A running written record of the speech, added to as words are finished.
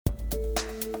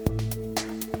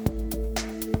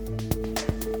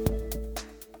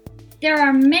There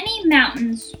are many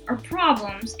mountains or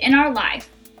problems in our life,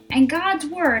 and God's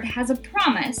Word has a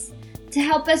promise to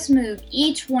help us move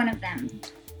each one of them.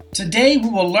 Today we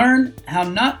will learn how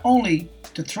not only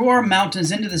to throw our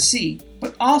mountains into the sea,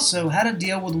 but also how to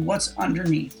deal with what's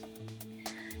underneath.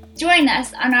 Join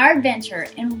us on our adventure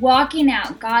in walking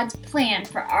out God's plan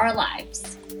for our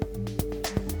lives.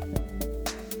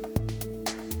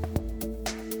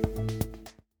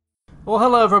 Well,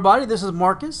 hello everybody, this is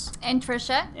Marcus. And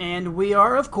Trisha. And we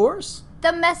are, of course,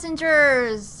 The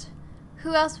Messengers.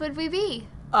 Who else would we be?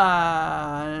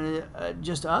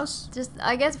 just us.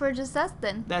 I guess we're just us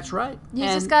then. That's right. You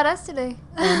just got us today.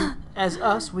 And as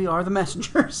us, we are the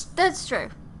messengers. That's true.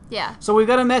 Yeah. So we've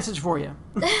got a message for you.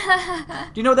 Do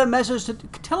you know that message?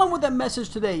 Tell them what that message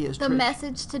today is, The Trish.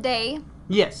 message today.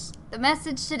 Yes. The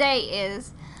message today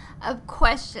is a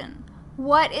question.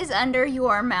 What is under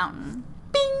your mountain?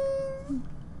 Bing!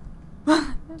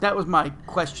 That was my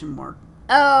question mark.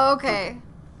 Oh, okay.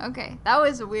 Okay. That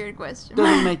was a weird question.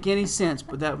 Doesn't make any sense,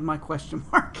 but that was my question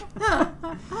mark.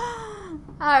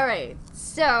 All right.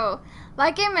 So,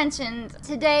 like I mentioned,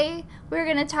 today we're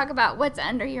going to talk about what's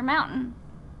under your mountain.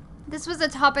 This was a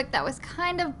topic that was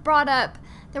kind of brought up.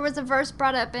 There was a verse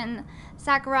brought up in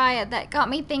Zechariah that got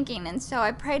me thinking, and so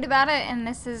I prayed about it, and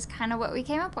this is kind of what we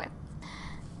came up with.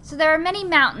 So there are many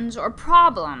mountains or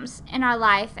problems in our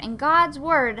life, and God's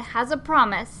Word has a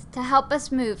promise to help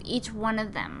us move each one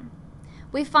of them.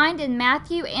 We find in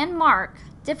Matthew and Mark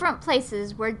different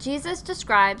places where Jesus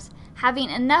describes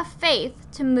having enough faith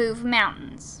to move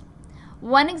mountains.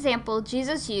 One example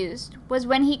Jesus used was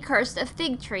when he cursed a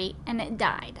fig tree and it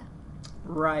died.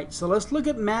 Right. So let's look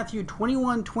at Matthew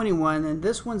 21:21, and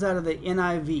this one's out of the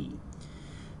NIV.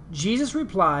 Jesus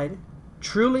replied,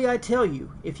 "Truly I tell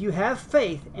you, if you have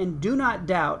faith and do not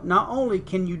doubt, not only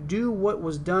can you do what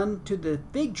was done to the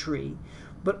fig tree,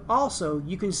 but also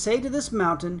you can say to this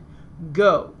mountain,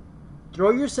 'Go, throw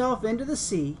yourself into the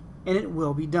sea,' and it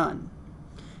will be done."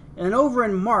 And over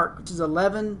in Mark, which is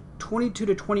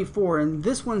 11:22-24, and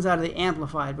this one's out of the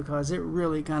Amplified because it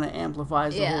really kind of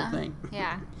amplifies the whole thing.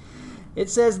 Yeah. It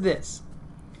says this: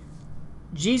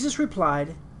 Jesus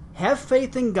replied, "Have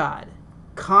faith in God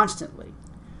constantly.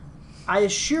 I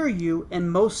assure you and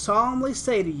most solemnly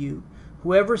say to you,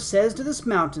 whoever says to this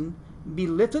mountain, 'Be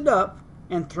lifted up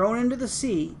and thrown into the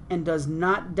sea,' and does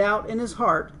not doubt in his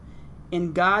heart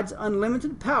in God's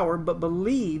unlimited power, but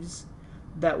believes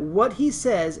that what he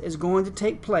says is going to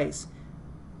take place,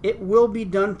 it will be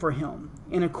done for him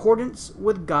in accordance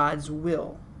with God's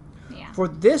will. Yeah. For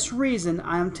this reason,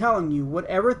 I am telling you,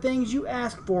 whatever things you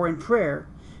ask for in prayer,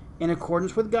 in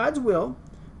accordance with God's will,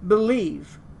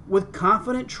 believe with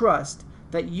confident trust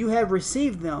that you have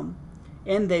received them,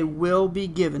 and they will be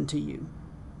given to you."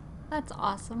 That's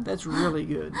awesome. That's really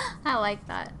good. I like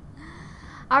that.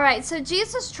 All right, so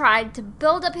Jesus tried to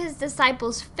build up his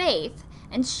disciples' faith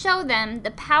and show them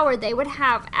the power they would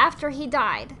have after he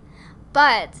died.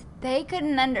 But they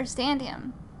couldn't understand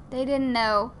him. They didn't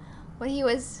know what he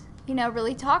was,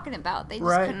 really talking about. They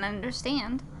just couldn't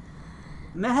understand.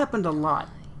 And that happened a lot.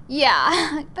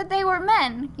 Yeah, but they were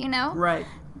men, Right.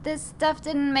 This stuff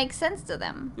didn't make sense to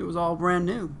them. It was all brand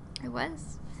new. It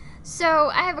was.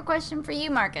 So I have a question for you,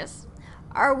 Marcus.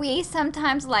 Are we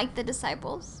sometimes like the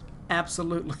disciples?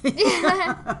 Absolutely.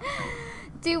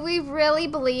 Do we really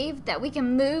believe that we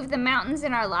can move the mountains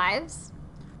in our lives?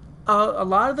 A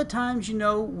lot of the times,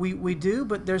 we do,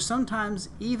 but there's sometimes,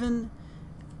 even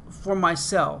for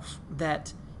myself,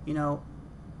 that,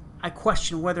 I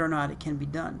question whether or not it can be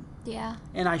done. Yeah.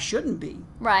 And I shouldn't be.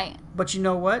 Right. But you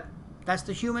know what? That's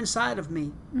the human side of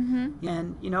me. Mm-hmm.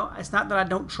 And, it's not that I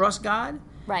don't trust God.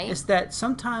 Right. It's that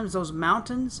sometimes those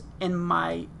mountains in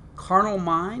my carnal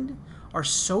mind are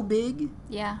so big,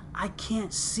 Yeah. I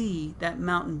can't see that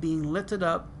mountain being lifted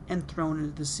up and thrown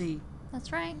into the sea.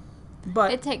 That's right.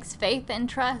 But It takes faith and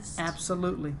trust.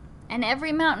 absolutely. And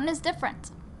every mountain is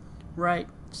different. Right.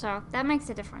 So that makes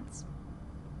a difference.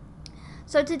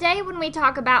 So today when we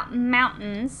talk about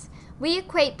mountains, we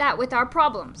equate that with our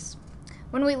problems.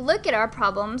 When we look at our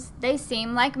problems, they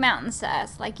seem like mountains to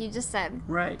us, like you just said.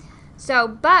 Right. So,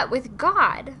 but with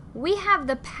God, we have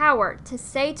the power to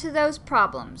say to those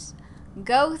problems,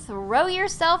 "Go throw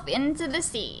yourself into the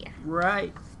sea."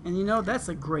 Right. And that's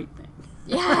a great thing.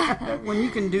 Yeah. When you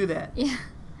can do that. Yeah.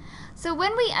 So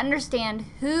when we understand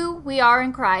who we are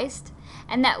in Christ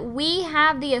and that we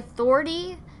have the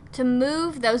authority to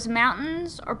move those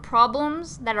mountains or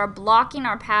problems that are blocking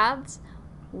our paths,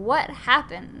 what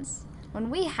happens? When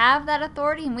we have that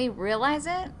authority and we realize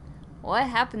it, what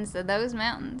happens to those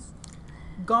mountains?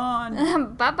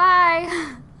 Gone.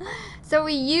 Bye-bye. So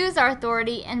we use our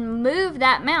authority and move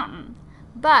that mountain.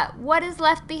 But what is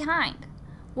left behind?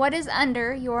 What is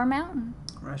under your mountain?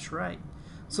 That's right.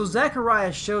 So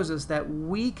Zechariah shows us that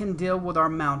we can deal with our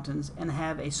mountains and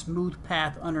have a smooth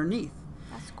path underneath.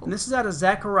 That's cool. And this is out of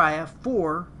Zechariah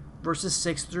 4, verses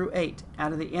 6 through 8,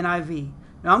 out of the NIV.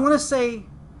 Now I'm going to say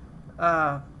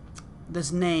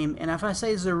this name, and if I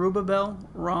say Zerubbabel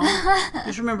wrong,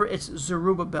 just remember it's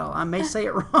Zerubbabel. I may say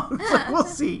it wrong, so we'll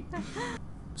see.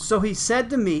 So he said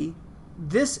to me,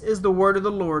 "This is the word of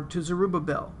the Lord to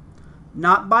Zerubbabel,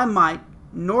 not by might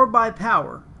nor by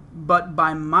power, but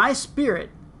by my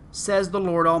Spirit, says the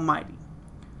Lord Almighty.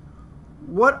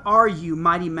 What are you,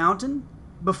 mighty mountain?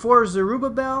 Before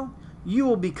Zerubbabel, you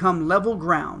will become level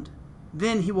ground.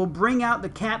 Then he will bring out the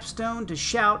capstone to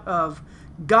shout of,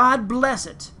 God bless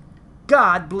it!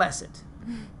 God bless it!"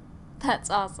 That's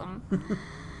awesome.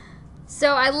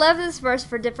 So I love this verse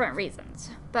for different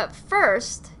reasons. But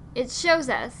first, it shows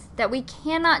us that we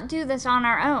cannot do this on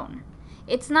our own.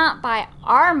 It's not by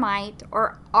our might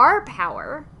or our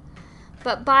power,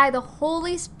 but by the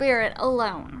Holy Spirit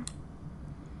alone.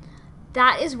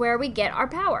 That is where we get our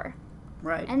power.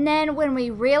 Right. And then when we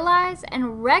realize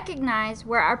and recognize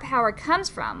where our power comes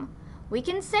from, we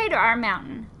can say to our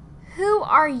mountain, "Who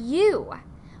are you?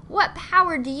 What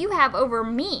power do you have over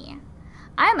me?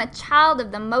 I am a child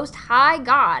of the Most High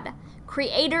God,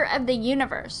 creator of the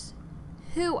universe.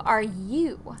 Who are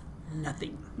you?"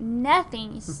 Nothing.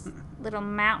 Nothing, little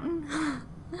mountain.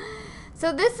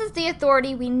 So this is the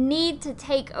authority we need to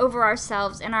take over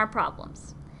ourselves and our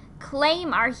problems.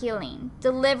 Claim our healing,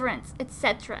 deliverance,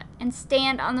 etc., and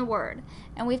stand on the word.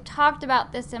 And we've talked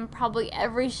about this in probably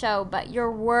every show, but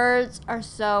your words are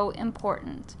so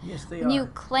important. Yes, they When are. you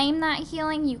claim that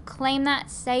healing, you claim that,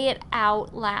 say it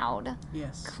out loud.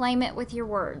 Yes. Claim it with your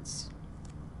words.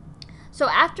 So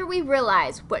after we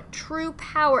realize what true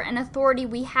power and authority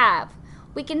we have,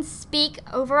 we can speak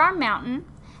over our mountain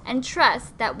and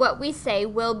trust that what we say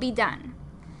will be done.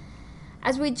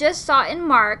 As we just saw in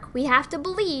Mark, we have to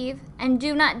believe and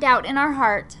do not doubt in our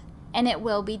heart, and it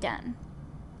will be done.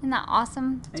 Isn't that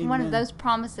awesome? It's one of Amen. those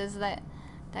promises that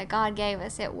God gave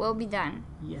us. It will be done.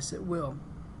 Yes, it will.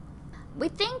 We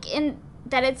think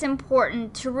that it's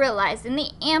important to realize in the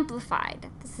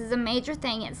Amplified, this is a major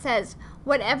thing, it says,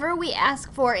 whatever we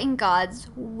ask for in God's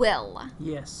will.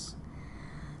 Yes.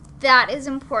 That is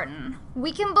important.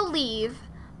 We can believe,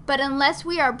 but unless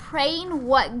we are praying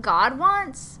what God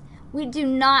wants, we do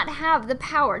not have the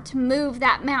power to move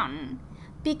that mountain,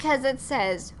 because it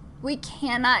says we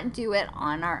cannot do it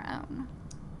on our own.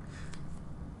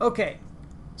 Okay,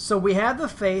 so we have the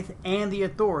faith and the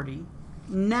authority.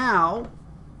 Now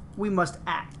we must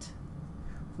act.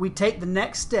 We take the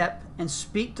next step and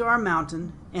speak to our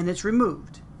mountain, and it's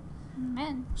removed.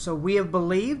 Amen. So we have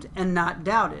believed and not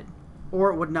doubted,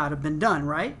 or it would not have been done,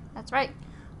 right? That's right.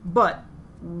 But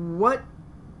what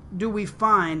do we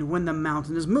find when the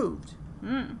mountain is moved?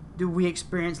 Do we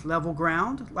experience level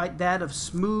ground like that of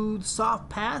smooth, soft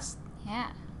paths,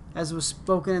 Yeah. as was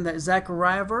spoken in that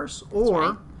Zechariah verse? Or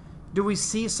right. do we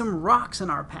see some rocks in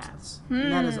our paths?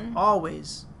 And that is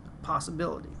always a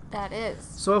possibility. That is.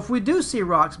 So if we do see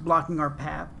rocks blocking our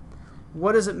path,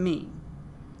 what does it mean?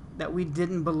 That we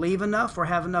didn't believe enough or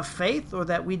have enough faith, or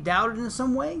that we doubted in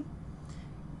some way?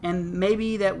 And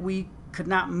maybe that we could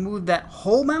not move that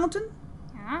whole mountain?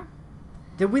 Yeah.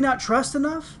 Did we not trust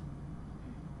enough?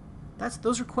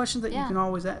 Those are questions that Yeah. you can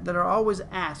always that are always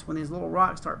asked when these little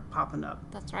rocks start popping up.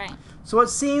 That's right. So it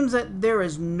seems that there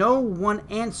is no one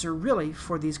answer really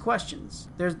for these questions.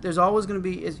 There's always going to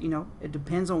be, it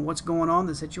depends on what's going on in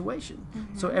the situation.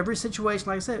 So every situation,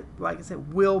 like I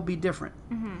said, will be different.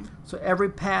 So every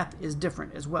path is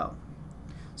different as well.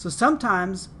 So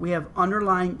sometimes we have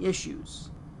underlying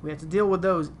issues. We have to deal with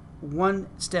those one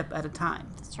step at a time.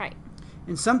 That's right.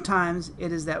 And sometimes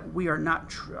it is that we are not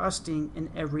trusting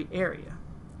in every area.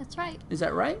 That's right. Is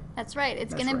that right? That's right.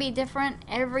 It's That's going to be right. different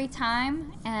every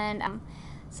time. And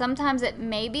sometimes it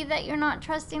may be that you're not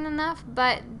trusting enough,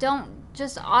 but don't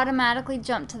just automatically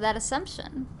jump to that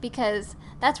assumption, because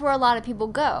that's where a lot of people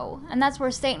go. And that's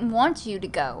where Satan wants you to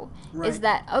go, is Right.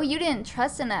 that, oh, you didn't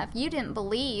trust enough. You didn't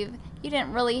believe. You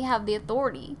didn't really have the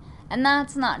authority. And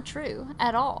that's not true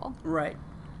at all. Right.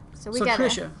 So we So got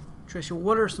Tricia,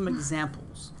 what are some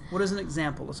examples? What is an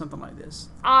example of something like this?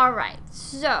 All right.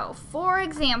 So, for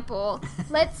example,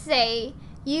 let's say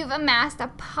you've amassed a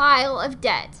pile of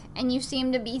debt and you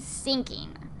seem to be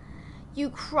sinking. You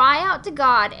cry out to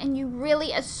God and you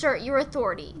really assert your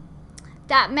authority.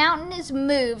 That mountain is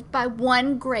moved by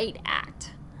one great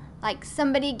act. Like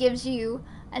somebody gives you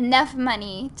enough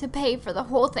money to pay for the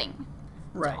whole thing.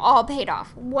 Right. All paid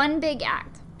off. One big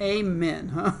act. Amen,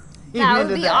 huh? That Amen would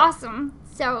to be that. awesome.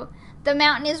 So the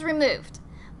mountain is removed.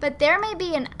 But there may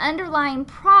be an underlying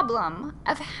problem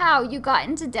of how you got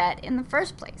into debt in the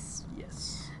first place.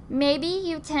 Yes. Maybe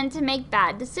you tend to make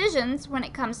bad decisions when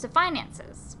it comes to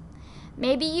finances.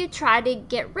 Maybe you try to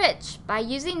get rich by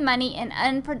using money in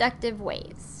unproductive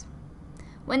ways.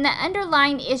 When the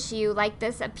underlying issue like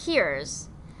this appears,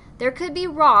 there could be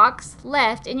rocks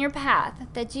left in your path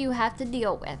that you have to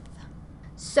deal with.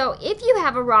 So if you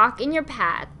have a rock in your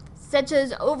path, such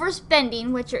as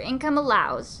overspending what your income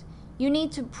allows, you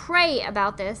need to pray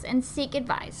about this and seek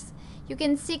advice. You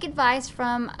can seek advice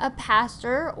from a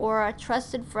pastor or a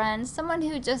trusted friend, someone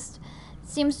who just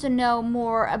seems to know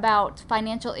more about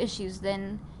financial issues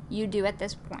than you do at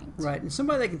this point. Right, and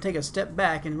somebody that can take a step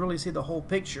back and really see the whole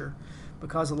picture,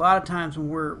 because a lot of times when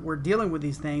we're dealing with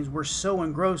these things, we're so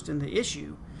engrossed in the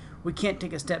issue, we can't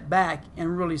take a step back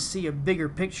and really see a bigger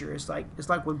picture. It's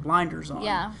like with blinders on.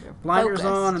 Yeah, blinders focused.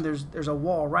 on, and there's a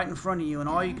wall right in front of you, and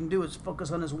all you can do is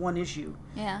focus on this one issue.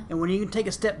 Yeah. And when you can take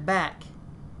a step back,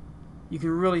 you can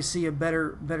really see a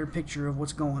better picture of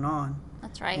what's going on.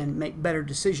 That's right. And make better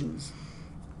decisions.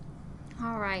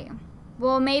 All right.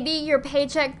 Well, maybe your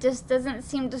paycheck just doesn't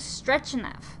seem to stretch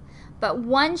enough. But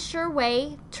one sure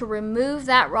way to remove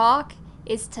that rock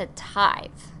is to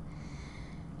tithe.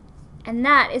 And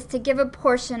that is to give a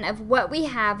portion of what we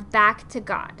have back to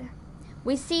God.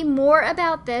 We see more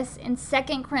about this in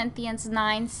 2 Corinthians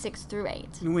 9, 6 through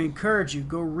 8. And we encourage you,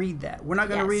 go read that. We're not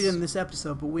going to read it Yes. in this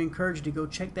episode, but we encourage you to go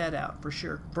check that out for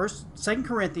sure. 2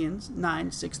 Corinthians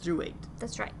 9, 6 through 8.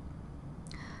 That's right.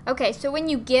 Okay, so when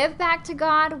you give back to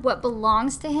God what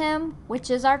belongs to Him, which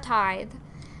is our tithe,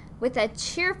 with a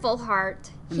cheerful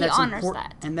heart, And He that's honors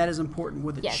important, that. and that is important,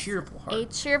 with a Yes, cheerful heart. a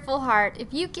cheerful heart.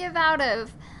 If you give out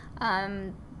of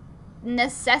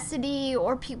necessity,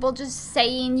 or people just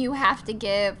saying you have to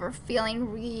give, or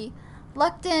feeling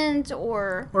reluctant,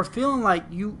 or feeling like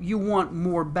you want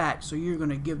more back, so you're going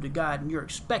to give to God and you're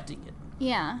expecting it.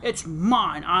 yeah, It's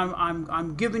mine.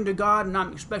 I'm giving to God and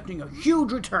I'm expecting a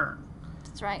huge return.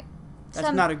 that's right.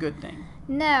 That's not a good thing.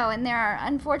 No, and there are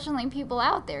unfortunately people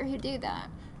out there who do that.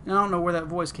 And I don't know where that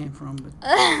voice came from, but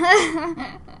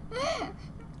a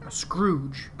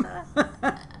Scrooge.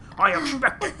 I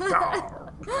expect it.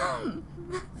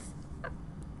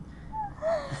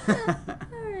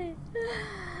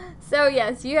 So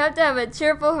yes, you have to have a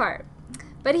cheerful heart.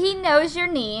 But He knows your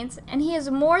needs, and He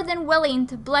is more than willing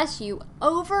to bless you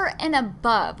over and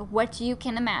above what you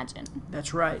can imagine.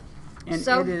 That's right. And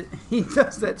So- He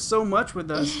does that so much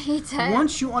with us. He does.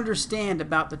 Once you understand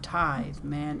about the tithe,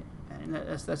 man, and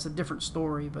that's a different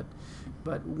story,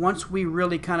 but once we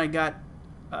really kind of got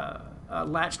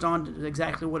latched on to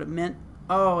exactly what it meant,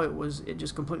 it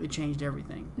just completely changed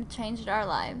everything. It changed our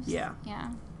lives. Yeah.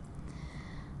 Yeah.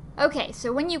 Okay,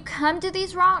 so when you come to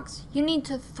these rocks, you need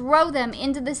to throw them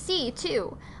into the sea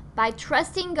too, by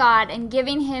trusting God and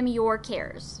giving Him your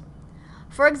cares.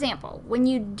 For example, when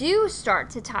you do start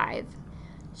to tithe,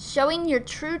 showing your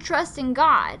true trust in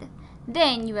God,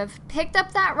 then you have picked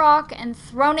up that rock and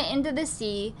thrown it into the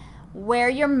sea where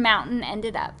your mountain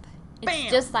ended up. It's Bam!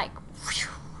 just like, whew,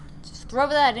 just throw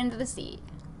that into the sea.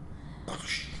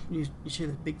 You see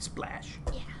the big splash.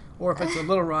 Yeah. Or if it's a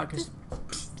little rock, it's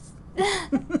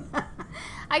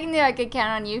I knew I could count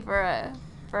on you for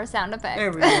a sound effect.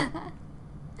 There we go.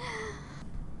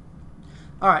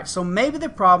 All right, so maybe the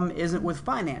problem isn't with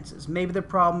finances. Maybe the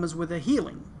problem is with a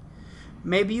healing.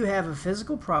 Maybe you have a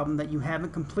physical problem that you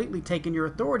haven't completely taken your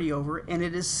authority over, and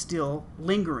it is still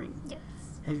lingering. Yes.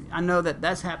 I know that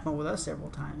that's happened with us several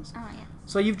times. Oh, yeah.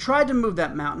 So you've tried to move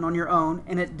that mountain on your own,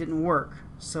 and it didn't work.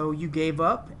 So you gave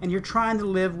up, and you're trying to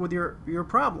live with your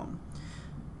problem.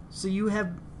 So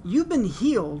you've been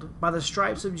healed by the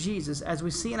stripes of Jesus, as we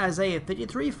see in Isaiah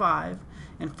 53:5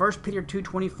 and 1 Peter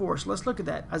 2:24. So let's look at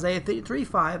that. Isaiah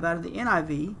 53:5 out of the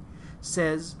NIV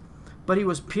says, "But He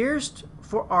was pierced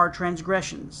for our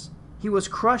transgressions. He was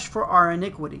crushed for our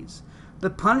iniquities. The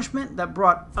punishment that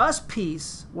brought us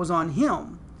peace was on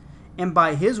Him, and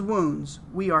by His wounds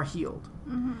we are healed."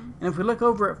 And if we look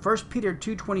over at 1 Peter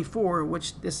 2:24,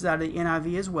 which this is out of the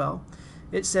NIV as well,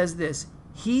 it says this: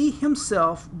 "He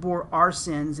Himself bore our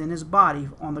sins in His body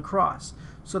on the cross,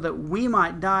 so that we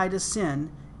might die to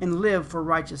sin and live for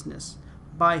righteousness.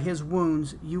 By His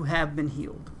wounds you have been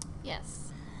healed."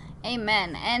 Yes.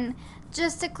 Amen. And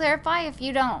just to clarify, if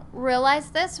you don't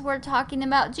realize this, we're talking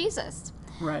about Jesus.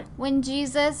 Right. When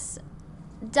Jesus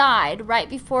died, right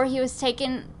before He was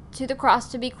taken to the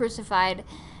cross to be crucified,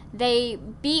 they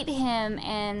beat Him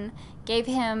and gave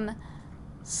Him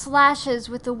slashes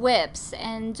with the whips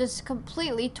and just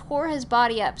completely tore His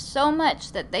body up so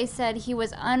much that they said He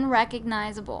was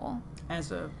unrecognizable.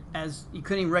 as you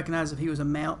couldn't even recognize if he was a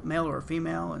male or a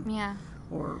female, and Yeah.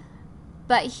 or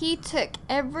But he took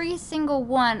every single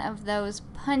one of those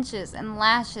punches and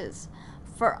lashes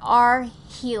for our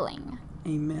healing.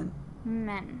 amen.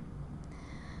 Amen.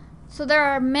 So there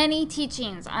are many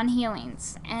teachings on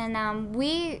healings, and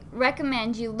we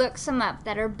recommend you look some up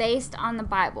that are based on the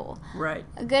Bible. Right.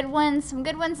 Some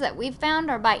good ones that we've found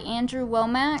are by Andrew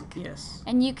Womack, Yes.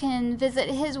 and you can visit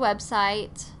his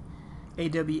website.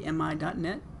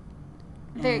 awmi.net.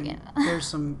 Very And good. there's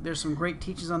some great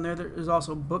teachings on there. There's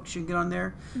also books you can get on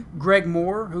there. Greg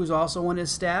Moore, who's also on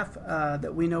his staff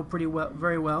that we know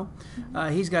very well,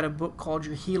 he's got a book called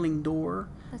Your Healing Door.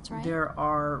 That's right. There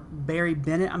are Barry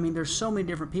Bennett. I mean, there's so many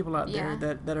different people out there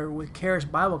Yeah. that are with Charis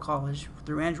Bible College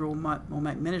through Andrew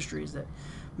Womack Ministries. That,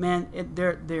 man,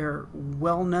 they're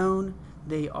well known.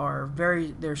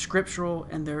 They're scriptural,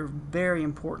 and they're very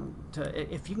important.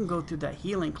 If you can go through that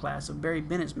healing class of Barry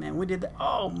Bennett's, man, we did that.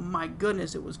 Oh my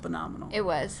goodness, it was phenomenal. It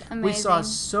was amazing. We saw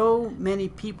so many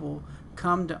people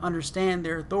come to understand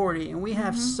their authority, and we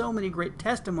have so many great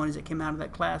testimonies that came out of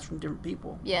that class from different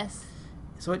people. Yes.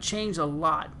 So it changed a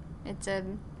lot. It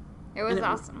was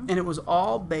awesome. And it was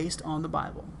all based on the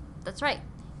Bible. That's right.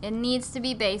 It needs to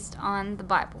be based on the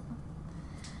Bible.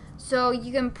 So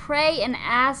you can pray and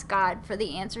ask God for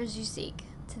the answers you seek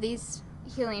to these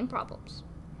healing problems.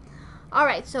 All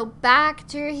right, so back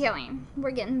to your healing.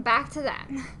 We're getting back to that.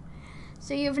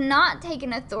 So you've not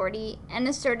taken authority and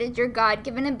asserted your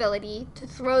God-given ability to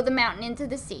throw the mountain into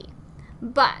the sea.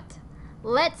 But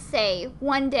let's say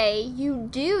one day you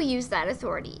do use that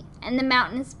authority and the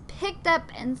mountain is picked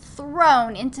up and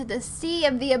thrown into the sea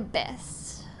of the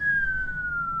abyss.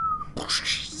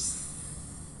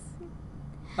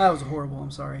 That was horrible.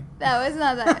 I'm sorry. That was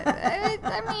not that.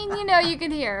 I mean, you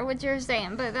could hear what you're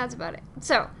saying, but that's about it.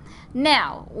 So,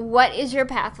 now, what is your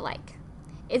path like?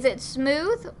 Is it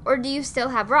smooth, or do you still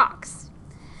have rocks?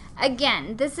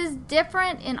 Again, this is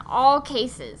different in all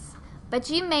cases, but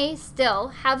you may still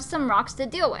have some rocks to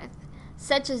deal with,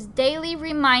 such as daily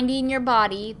reminding your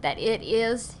body that it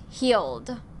is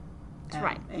healed. That's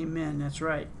right. Amen. That's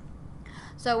right.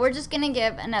 So, we're just going to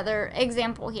give another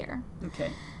example here.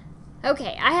 Okay.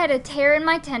 Okay, I had a tear in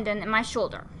my tendon in my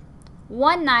shoulder.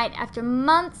 One night, after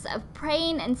months of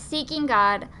praying and seeking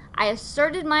God, I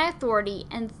asserted my authority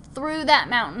and threw that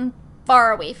mountain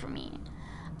far away from me.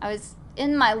 I was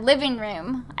in my living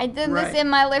room. I did Right. this in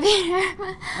my living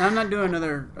room. I'm not doing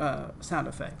another sound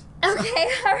effect. Okay,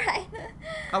 all right.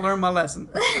 I learned my lesson.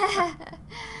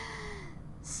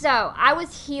 So, I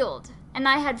was healed, and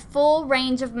I had full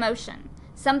range of motion,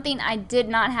 something I did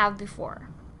not have before.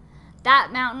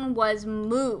 That mountain was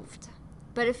moved.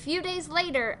 But a few days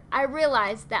later, I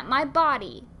realized that my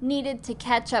body needed to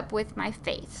catch up with my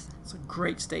faith. It's a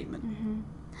great statement.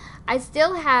 I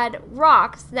still had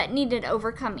rocks that needed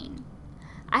overcoming.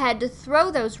 I had to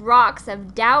throw those rocks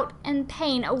of doubt and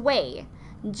pain away,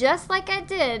 just like I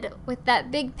did with that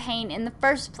big pain in the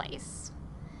first place.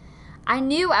 I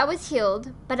knew I was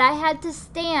healed, but I had to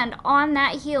stand on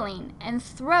that healing and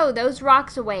throw those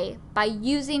rocks away by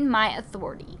using my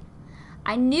authority.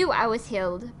 I knew I was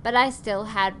healed, but I still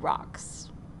had rocks.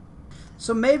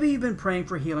 So maybe you've been praying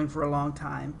for healing for a long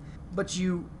time, but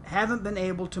you haven't been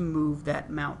able to move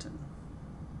that mountain.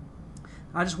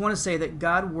 I just want to say that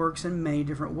God works in many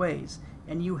different ways,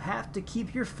 and you have to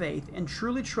keep your faith and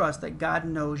truly trust that God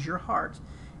knows your heart,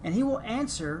 and He will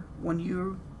answer when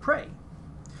you pray.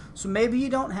 So maybe you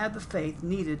don't have the faith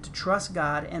needed to trust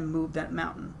God and move that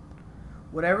mountain.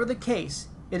 Whatever the case,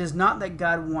 it is not that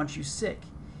God wants you sick.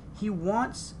 He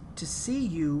wants to see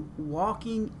you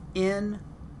walking in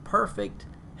perfect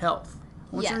health.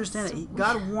 I want you to understand that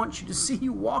God wants you to see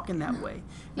you walking that way.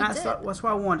 And that's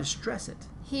why I wanted to stress it.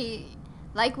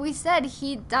 Like we said,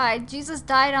 He died. Jesus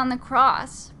died on the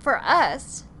cross for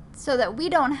us so that we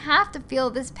don't have to feel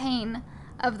this pain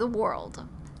of the world.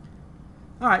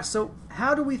 All right, so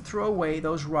how do we throw away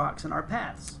those rocks in our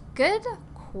paths? Good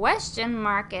question,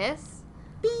 Marcus.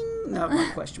 Bing! No,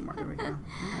 no question mark. There we go. All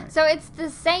right. So it's the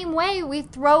same way we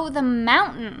throw the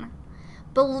mountain.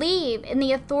 Believe in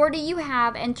the authority you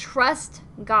have and trust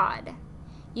God.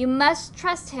 You must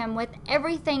trust Him with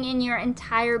everything in your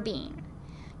entire being.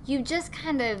 You just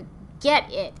kind of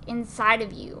get it inside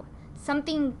of you.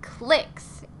 Something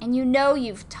clicks, and you know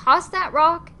you've tossed that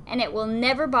rock, and it will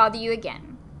never bother you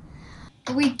again.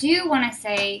 But we do want to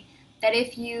say that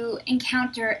if you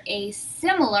encounter a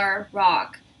similar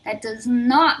rock, that does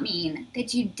not mean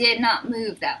that you did not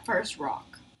move that first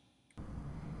rock.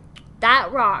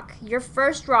 That rock, your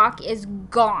first rock, is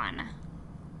gone.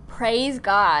 Praise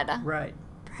God. Right.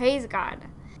 Praise God.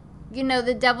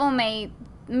 The devil may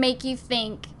make you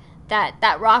think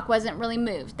that rock wasn't really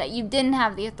moved, that you didn't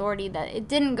have the authority, that it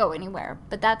didn't go anywhere.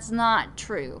 But that's not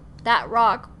true. That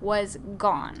rock was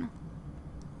gone.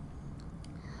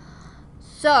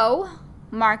 So,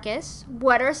 Marcus,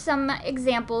 what are some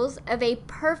examples of a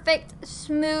perfect,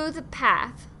 smooth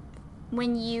path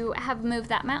when you have moved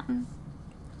that mountain?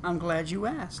 I'm glad you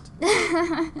asked.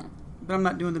 But I'm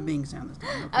not doing the bing sound this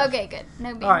time. Okay, good.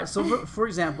 No bing. All right, so for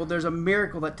example, there's a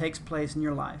miracle that takes place in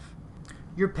your life.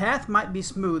 Your path might be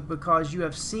smooth because you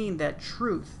have seen that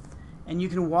truth and you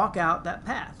can walk out that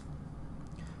path.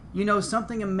 You know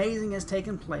something amazing has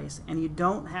taken place and you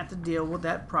don't have to deal with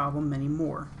that problem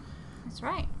anymore. That's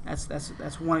right.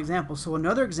 That's one example. So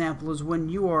another example is when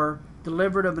you are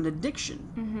delivered of an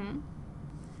addiction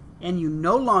and you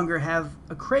no longer have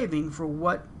a craving for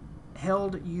what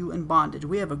held you in bondage.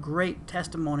 We have a great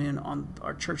testimony on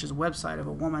our church's website of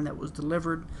a woman that was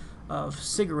delivered of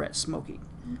cigarette smoking.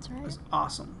 That's right. It was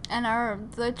awesome.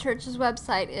 And the church's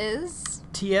website is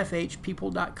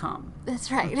tfhpeople.com.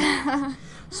 That's right.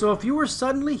 So if you were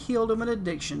suddenly healed of an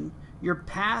addiction, your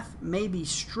path may be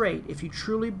straight if you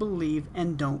truly believe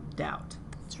and don't doubt.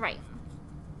 That's right.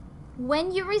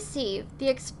 When you receive the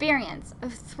experience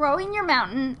of throwing your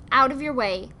mountain out of your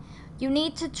way, you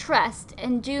need to trust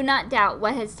and do not doubt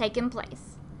what has taken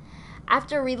place.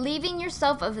 After relieving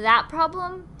yourself of that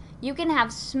problem, you can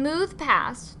have smooth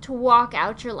paths to walk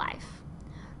out your life.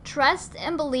 Trust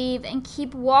and believe and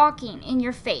keep walking in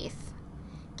your faith.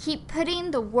 Keep putting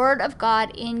the Word of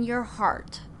God in your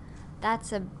heart.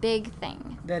 That's a big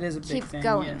thing. That is a big Keep thing,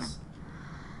 going. yes.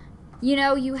 You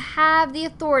know, you have the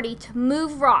authority to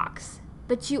move rocks,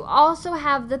 but you also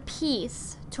have the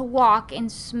peace to walk in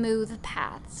smooth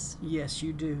paths. Yes,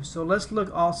 you do. So let's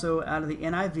look also out of the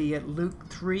NIV at Luke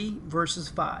 3, verses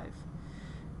 5.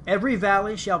 Every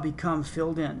valley shall become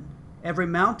filled in, every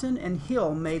mountain and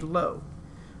hill made low.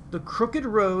 The crooked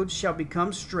roads shall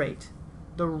become straight,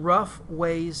 the rough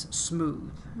ways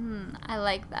smooth. I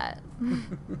like that.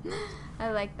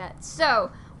 I like that.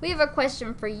 So, we have a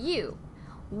question for you.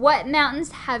 What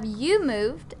mountains have you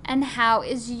moved, and how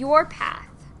is your path?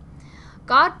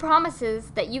 God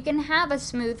promises that you can have a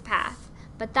smooth path,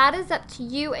 but that is up to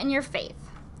you and your faith.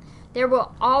 There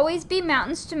will always be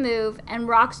mountains to move and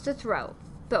rocks to throw,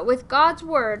 but with God's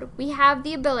word, we have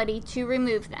the ability to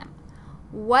remove them.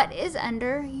 What is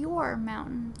under your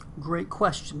mountain? Great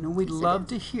question, and we'd love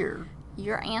to hear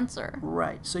your answer.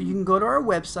 Right. So you can go to our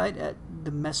website at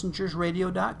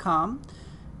themessengersradio.com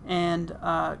and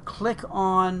click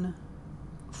on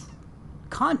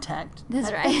contact. That's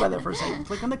I right. Think about that for a second.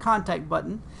 Click on the contact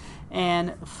button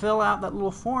and fill out that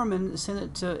little form and send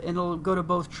it to, and it'll go to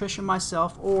both Trish and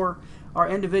myself, or our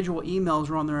individual emails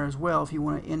are on there as well if you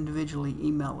want to individually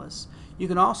email us. You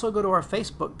can also go to our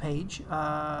Facebook page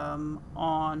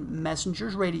on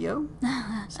Messengers Radio.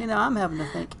 See, now I'm having to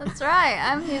think. That's right.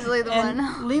 I'm usually the And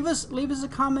one. leave us a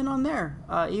comment on there,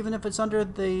 even if it's under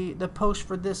the post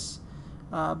for this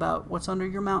about what's under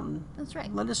your mountain. That's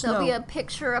right. Let us There'll know. be a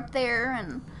picture up there,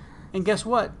 And guess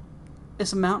what?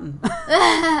 It's a mountain.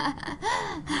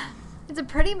 it's a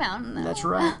pretty mountain, though. That's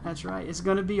right. That's right. It's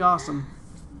going to be awesome.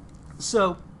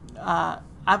 So,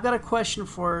 I've got a question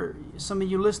for some of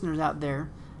you listeners out there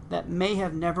that may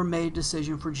have never made a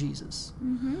decision for Jesus.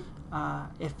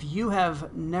 If you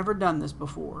have never done this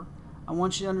before, I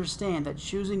want you to understand that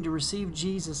choosing to receive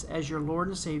Jesus as your Lord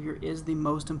and Savior is the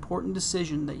most important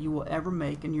decision that you will ever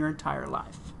make in your entire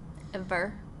life.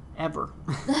 Ever.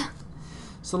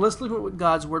 So let's look at what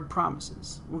God's Word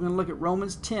promises. We're going to look at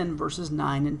Romans 10, verses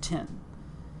 9 and 10.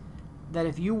 That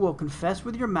if you will confess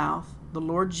with your mouth the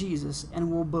Lord Jesus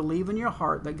and will believe in your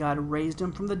heart that God raised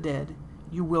him from the dead,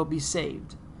 you will be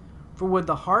saved. For with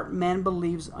the heart man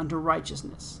believes unto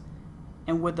righteousness,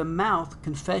 and with the mouth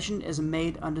confession is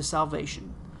made unto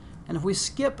salvation. And if we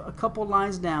skip a couple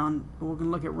lines down, we're going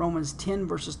to look at Romans 10,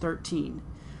 verses 13.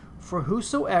 For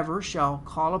whosoever shall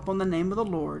call upon the name of the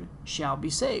Lord shall be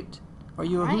saved. Are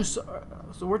you a whoso?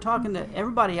 So we're talking to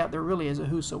everybody out there really is a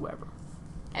whosoever.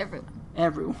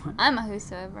 Everyone. I'm a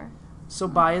whosoever. So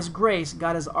by His grace,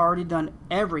 God has already done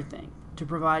everything to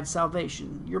provide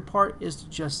salvation. Your part is to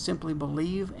just simply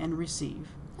believe and receive.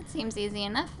 That seems easy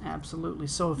enough. Absolutely.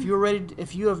 So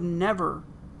if you have never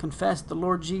confessed the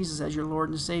Lord Jesus as your Lord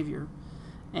and Savior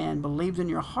and believed in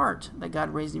your heart that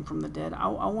God raised him from the dead, I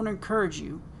want to encourage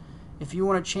you, if you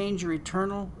want to change your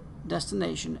eternal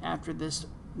destination after this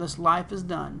life is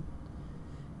done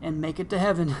and make it to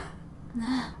heaven,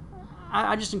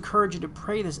 I just encourage you to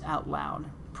pray this out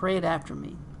loud. Pray it after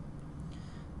me.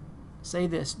 Say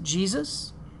this: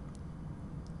 Jesus,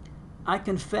 I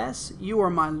confess you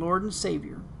are my Lord and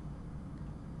Savior.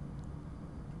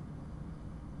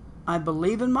 I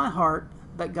believe in my heart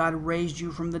that God raised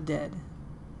you from the dead.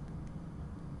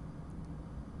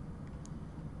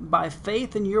 By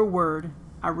faith in your word,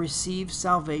 I receive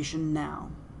salvation now.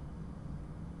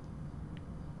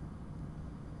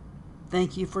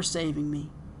 Thank you for saving me.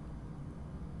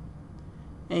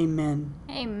 Amen.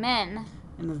 Amen.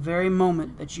 In the very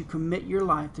moment that you commit your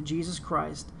life to Jesus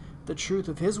Christ, the truth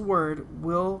of His word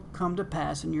will come to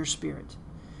pass in your spirit.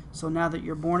 So now that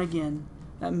you're born again,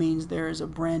 that means there is a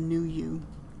brand new you.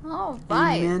 All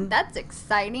right. Amen. That's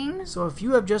exciting. So if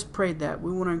you have just prayed that,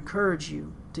 we want to encourage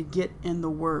you to get in the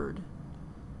Word.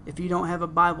 If you don't have a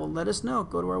Bible, let us know.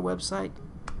 Go to our website,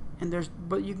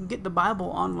 but you can get the Bible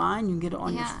online. You can get it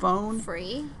on your phone.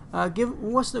 Free.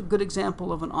 What's a good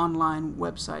example of an online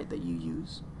website that you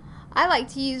use? I like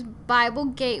to use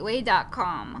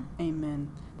BibleGateway.com.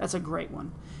 Amen. That's a great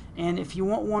one. And if you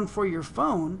want one for your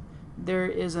phone, there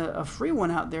is a free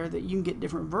one out there that you can get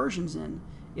different versions in.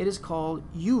 It is called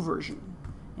YouVersion.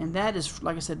 And that is,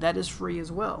 like I said, that is free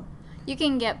as well. You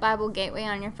can get Bible Gateway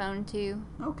on your phone too.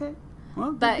 Okay.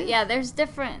 Well, but yeah, there's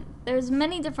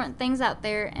many different things out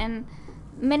there, and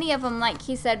many of them, like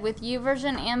he said, with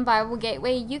YouVersion and Bible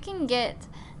Gateway, you can get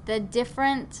the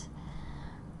different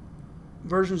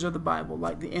versions of the Bible,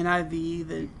 like the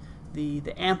NIV,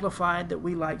 the Amplified that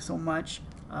we like so much,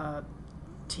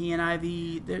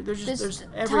 TNIV. There's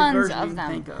every tons version of you can them.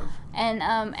 think of.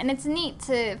 And it's neat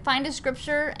to find a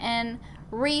scripture and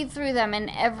read through them in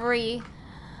every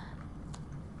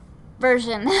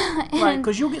version. Right,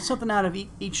 because you'll get something out of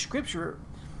each scripture,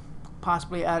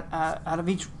 possibly out of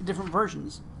each different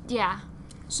versions. Yeah.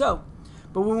 So,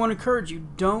 but we want to encourage you,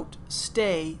 don't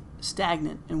stay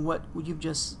stagnant in what you've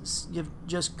just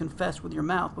confessed with your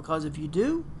mouth, because if you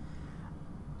do,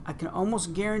 I can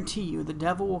almost guarantee you the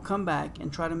devil will come back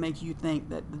and try to make you think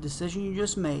that the decision you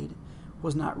just made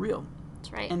was not real.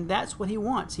 That's right. And that's what he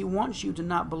wants. He wants you to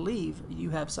not believe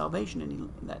you have salvation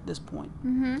at this point.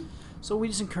 Mm-hmm. So we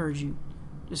just encourage you,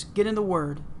 just get in the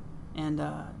Word. And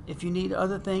if you need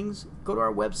other things, go to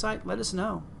our website, let us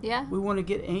know. Yeah. We want to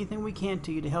get anything we can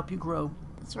to you to help you grow.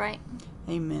 That's right.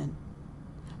 Amen.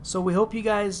 So we hope you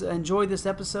guys enjoyed this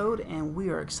episode, and we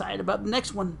are excited about the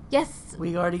next one. Yes.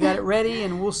 We already got it ready,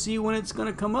 and we'll see when it's going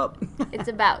to come up. It's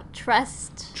about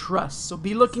trust. Trust. So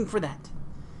be looking for that.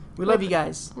 We love you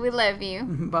guys. We love you.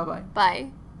 Bye-bye. Bye.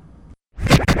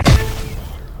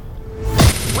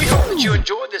 We hope that you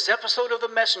enjoyed this episode of the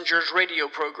Messengers radio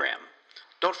program.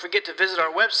 Don't forget to visit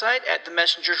our website at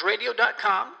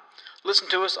themessengersradio.com. Listen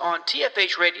to us on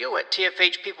TFH Radio at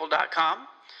tfhpeople.com.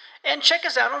 And check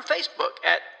us out on Facebook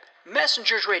at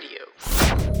Messengers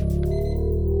Radio.